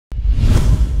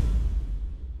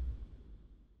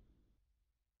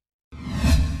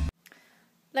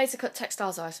Laser cut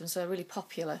textiles items are really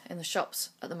popular in the shops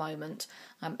at the moment,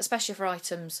 especially for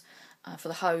items for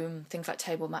the home, things like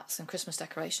table mats and Christmas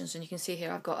decorations. And you can see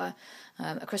here I've got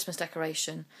a Christmas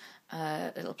decoration,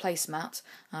 a little placemat,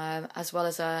 as well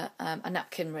as a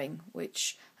napkin ring,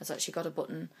 which has actually got a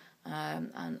button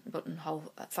and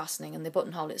buttonhole fastening, and the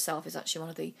buttonhole itself is actually one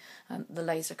of the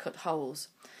laser cut holes.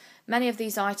 Many of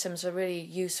these items are really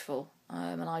useful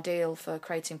and ideal for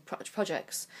creating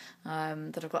projects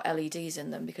that have got LEDs in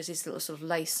them, because these little sort of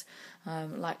lace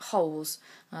like holes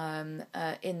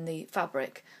in the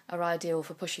fabric are ideal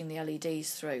for pushing the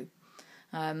LEDs through.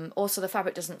 Also, the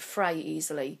fabric doesn't fray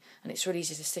easily, and it's really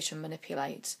easy to stitch and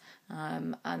manipulate,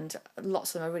 and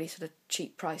lots of them are really sort of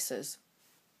cheap prices.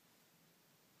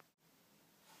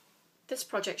 This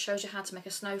project shows you how to make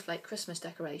a snowflake Christmas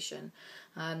decoration.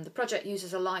 The project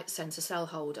uses a light sensor cell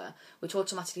holder which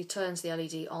automatically turns the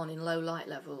LED on in low light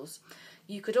levels.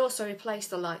 You could also replace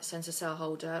the light sensor cell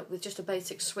holder with just a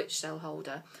basic switch cell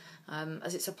holder,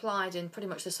 as it's applied in pretty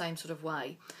much the same sort of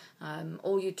way.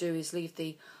 All you do is leave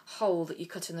the hole that you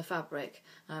cut in the fabric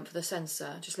for the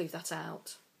sensor, just leave that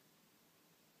out.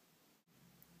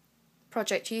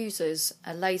 Project uses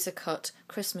a laser cut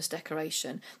Christmas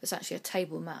decoration that's actually a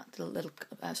table mat, a little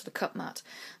sort of cut mat,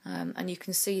 and you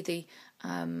can see the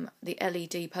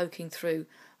LED poking through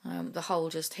the hole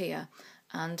just here,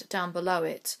 and down below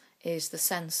it is the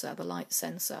sensor, the light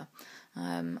sensor,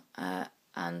 and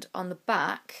on the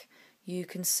back you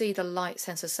can see the light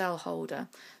sensor cell holder.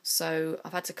 So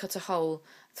I've had to cut a hole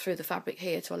through the fabric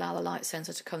here to allow the light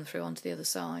sensor to come through onto the other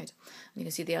side. And you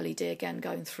can see the LED again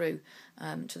going through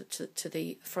to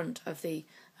the front of the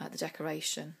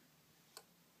decoration.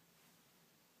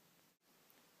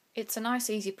 It's a nice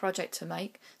easy project to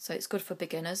make, so it's good for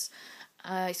beginners.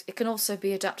 It can also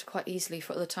be adapted quite easily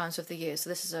for other times of the year. So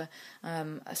this is a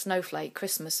snowflake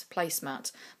Christmas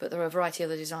placemat, but there are a variety of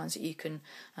other designs that you can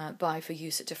buy for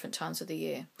use at different times of the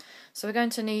year. So we're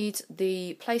going to need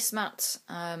the placemat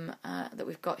that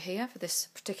we've got here for this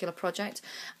particular project,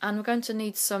 and we're going to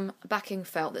need some backing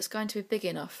felt that's going to be big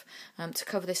enough to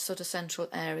cover this sort of central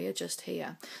area just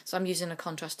here. So I'm using a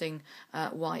contrasting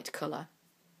white colour.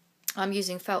 I'm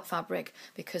using felt fabric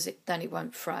because then it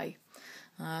won't fray.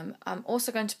 I'm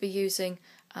also going to be using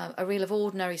a reel of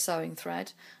ordinary sewing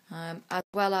thread, as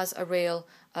well as a reel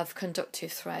of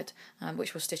conductive thread,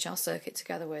 which we'll stitch our circuit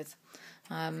together with.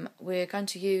 We're going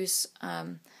to use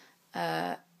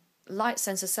a light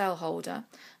sensor cell holder,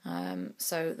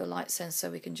 so the light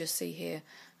sensor we can just see here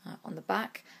on the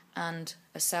back, and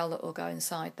a cell that will go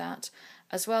inside that,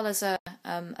 as well as an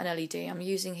LED. I'm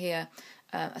using here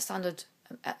a standard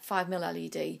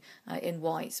 5mm LED in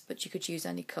white, but you could use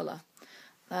any colour.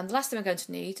 The last thing we're going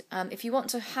to need, if you want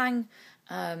to hang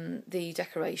the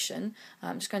decoration,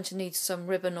 I'm just going to need some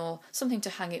ribbon or something to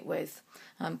hang it with.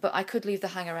 But I could leave the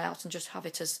hanger out and just have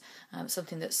it as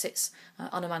something that sits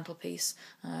on a mantelpiece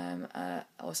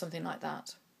or something like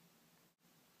that.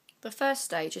 The first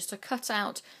stage is to cut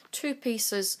out 2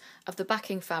 pieces of the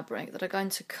backing fabric that are going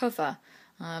to cover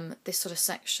this sort of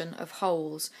section of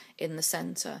holes in the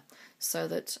centre, so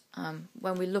that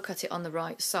when we look at it on the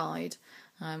right side,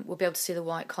 we'll be able to see the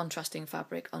white contrasting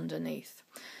fabric underneath.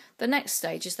 The next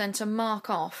stage is then to mark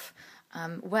off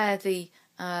where the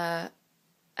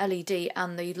LED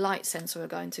and the light sensor are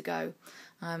going to go.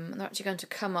 They're actually going to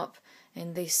come up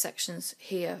in these sections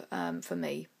here for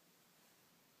me.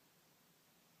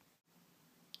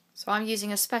 So I'm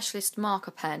using a specialist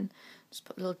marker pen, just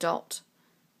put a little dot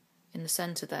in the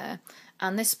centre there,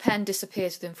 and this pen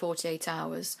disappears within 48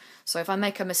 hours, so if I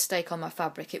make a mistake on my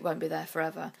fabric it won't be there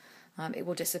forever. It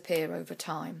will disappear over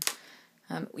time.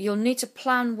 You'll need to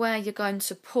plan where you're going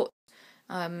to put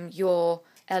your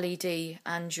LED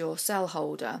and your cell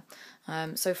holder.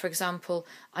 So for example,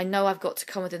 I know I've got to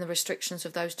come within the restrictions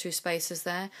of those 2 spaces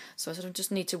there, so I sort of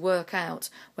just need to work out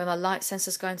where my light sensor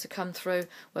is going to come through,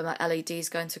 where my LED is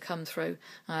going to come through,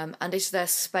 and is there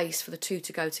space for the 2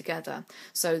 to go together.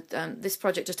 So this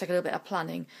project does take a little bit of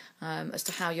planning as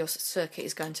to how your circuit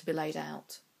is going to be laid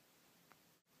out.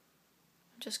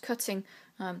 Just cutting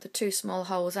the 2 small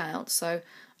holes out, so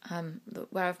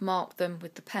where I've marked them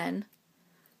with the pen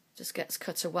just gets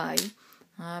cut away,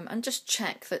 and just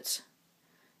check that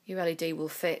your LED will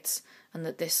fit and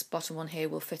that this bottom one here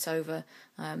will fit over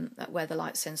where the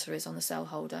light sensor is on the cell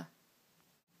holder.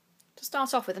 To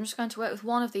start off with, I'm just going to work with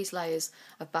one of these layers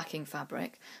of backing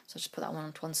fabric, so I'll just put that one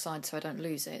onto one side so I don't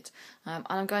lose it, and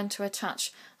I'm going to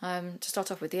attach, to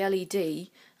start off with, the LED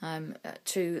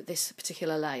to this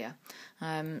particular layer.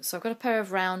 So I've got a pair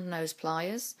of round nose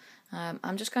pliers.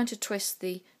 I'm just going to twist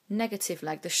the negative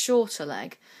leg, the shorter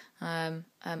leg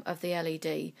of the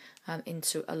LED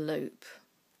into a loop.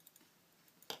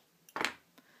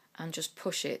 and just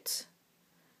push it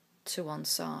to one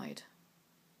side.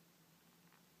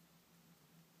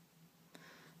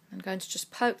 I'm going to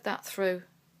just poke that through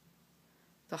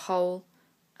the hole,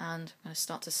 and I'm going to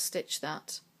start to stitch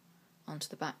that onto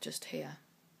the back just here.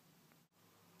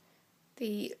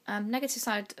 The negative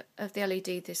side of the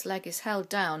LED, this leg, is held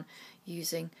down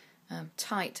using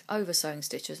tight over sewing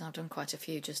stitches, and I've done quite a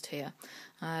few just here.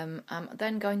 I'm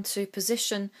then going to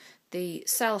position the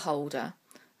cell holder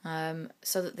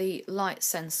so that the light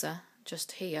sensor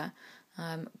just here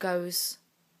goes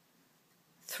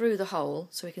through the hole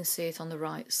so we can see it on the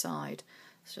right side.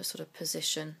 So just sort of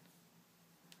position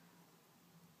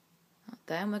that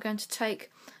there, and we're going to take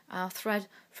our thread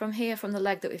from here, from the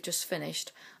leg that we've just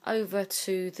finished, over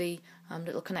to the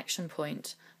little connection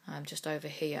point just over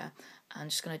here. I'm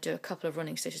just going to do a couple of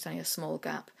running stitches, only a small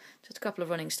gap, just a couple of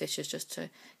running stitches just to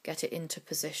get it into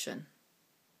position.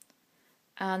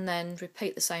 And then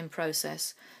repeat the same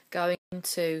process going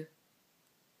into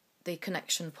the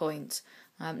connection point.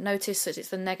 Notice that it's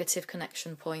the negative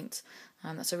connection point.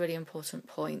 That's a really important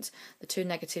point. The two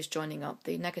negatives joining up,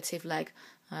 the negative leg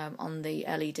on the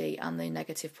LED and the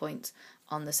negative point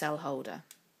on the cell holder.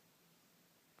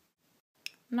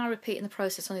 I'm now repeating the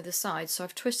process on the other side. So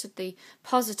I've twisted the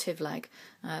positive leg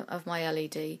of my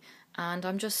LED, and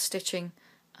I'm just stitching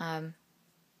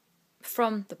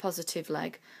from the positive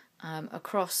leg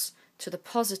across to the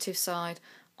positive side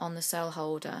on the cell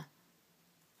holder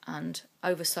and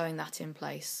over sewing that in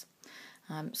place.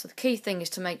 So the key thing is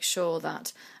to make sure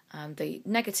that the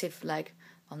negative leg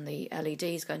on the LED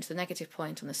is going to the negative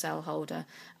point on the cell holder,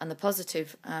 and the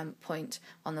positive point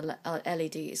on the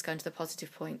LED is going to the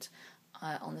positive point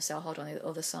on the cell holder on the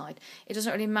other side. It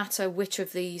doesn't really matter which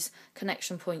of these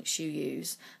connection points you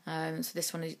use. So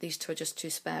this one, these two are just two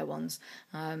spare ones.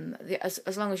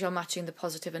 As long as you're matching the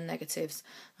positive and negatives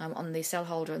on the cell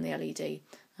holder and the LED,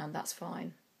 that's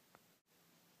fine.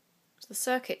 So the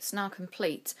circuit's now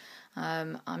complete.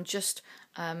 I'm just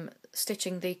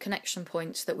stitching the connection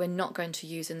points that we're not going to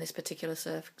use in this particular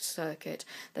circuit.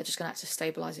 They're just going to act as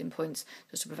stabilising points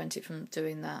just to prevent it from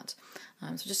doing that.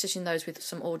 So just stitching those with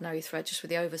some ordinary thread, just with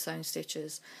the over sewn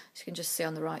stitches. As you can just see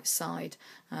on the right side,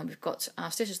 we've got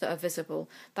our stitches that are visible.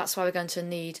 That's why we're going to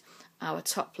need our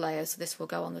top layer, so this will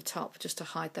go on the top just to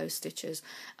hide those stitches.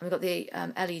 And we've got the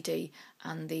LED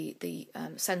and the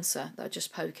sensor that are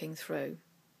just poking through.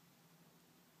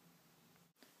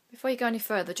 Before you go any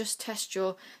further, just test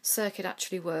your circuit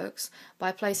actually works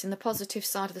by placing the positive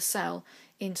side of the cell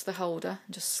into the holder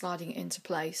and just sliding it into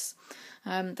place.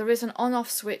 There is an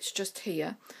on-off switch just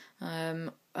here,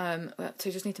 so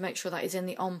you just need to make sure that is in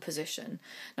the on position.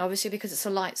 Now obviously, because it's a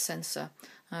light sensor,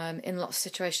 in lots of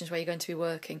situations where you're going to be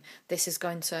working, this is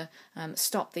going to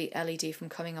stop the LED from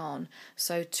coming on.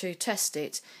 So to test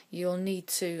it, you'll need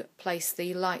to place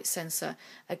the light sensor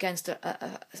against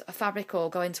a fabric or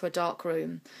go into a dark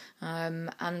room.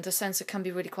 And the sensor can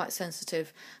be really quite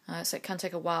sensitive, so it can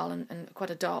take a while and quite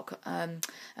a dark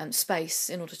space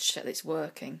in order to check that it's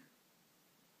working.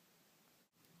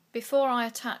 Before I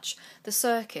attach the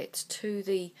circuit to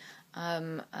the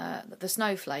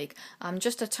snowflake, I'm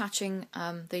just attaching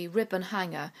the ribbon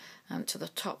hanger to the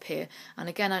top here, and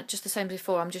again, just the same as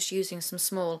before, I'm just using some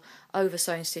small over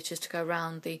sewing stitches to go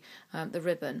around the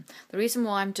ribbon. The reason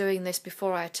why I'm doing this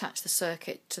before I attach the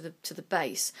circuit to the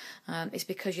base is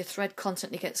because your thread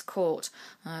constantly gets caught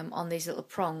on these little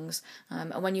prongs,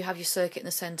 and when you have your circuit in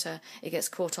the centre, it gets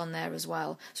caught on there as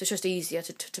well. So it's just easier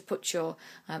to put your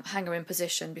hanger in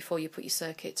position before you put your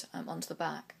circuit onto the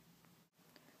back.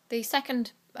 The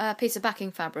second piece of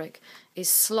backing fabric is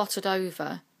slotted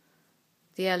over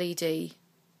the LED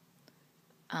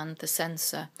and the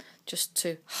sensor just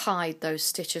to hide those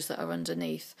stitches that are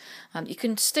underneath. You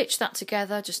can stitch that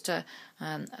together, just a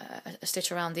stitch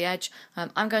around the edge.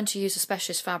 I'm going to use a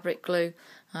specialist fabric glue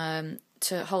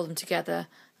to hold them together.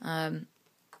 So I'm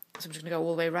just going to go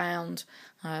all the way around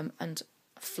and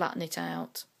flatten it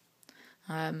out.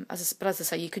 As I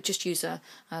say, you could just use a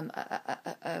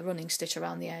running stitch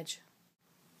around the edge.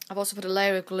 I've also put a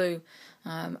layer of glue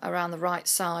around the right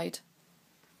side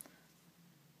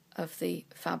of the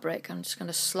fabric. I'm just going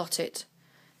to slot it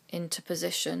into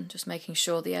position, just making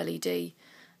sure the LED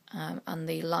and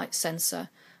the light sensor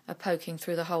are poking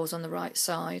through the holes on the right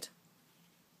side.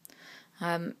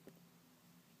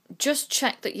 Just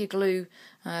check that your glue,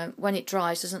 when it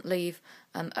dries, doesn't leave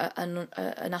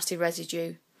a nasty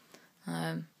residue.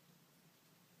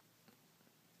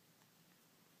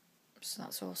 So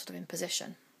that's all sort of in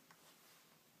position.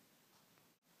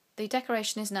 The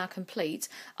decoration is now complete.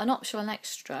 An optional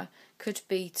extra could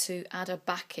be to add a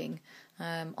backing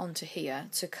onto here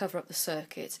to cover up the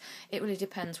circuit. It really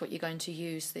depends what you're going to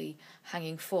use the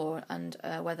hanging for, and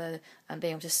whether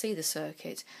being able to see the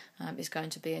circuit is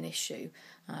going to be an issue.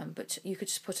 But you could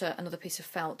just put another piece of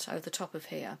felt over the top of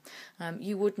here.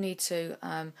 You would need to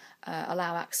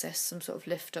allow access, some sort of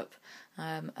lift up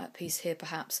piece here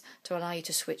perhaps, to allow you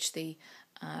to switch the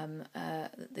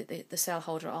cell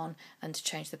holder on and to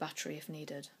change the battery if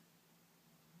needed.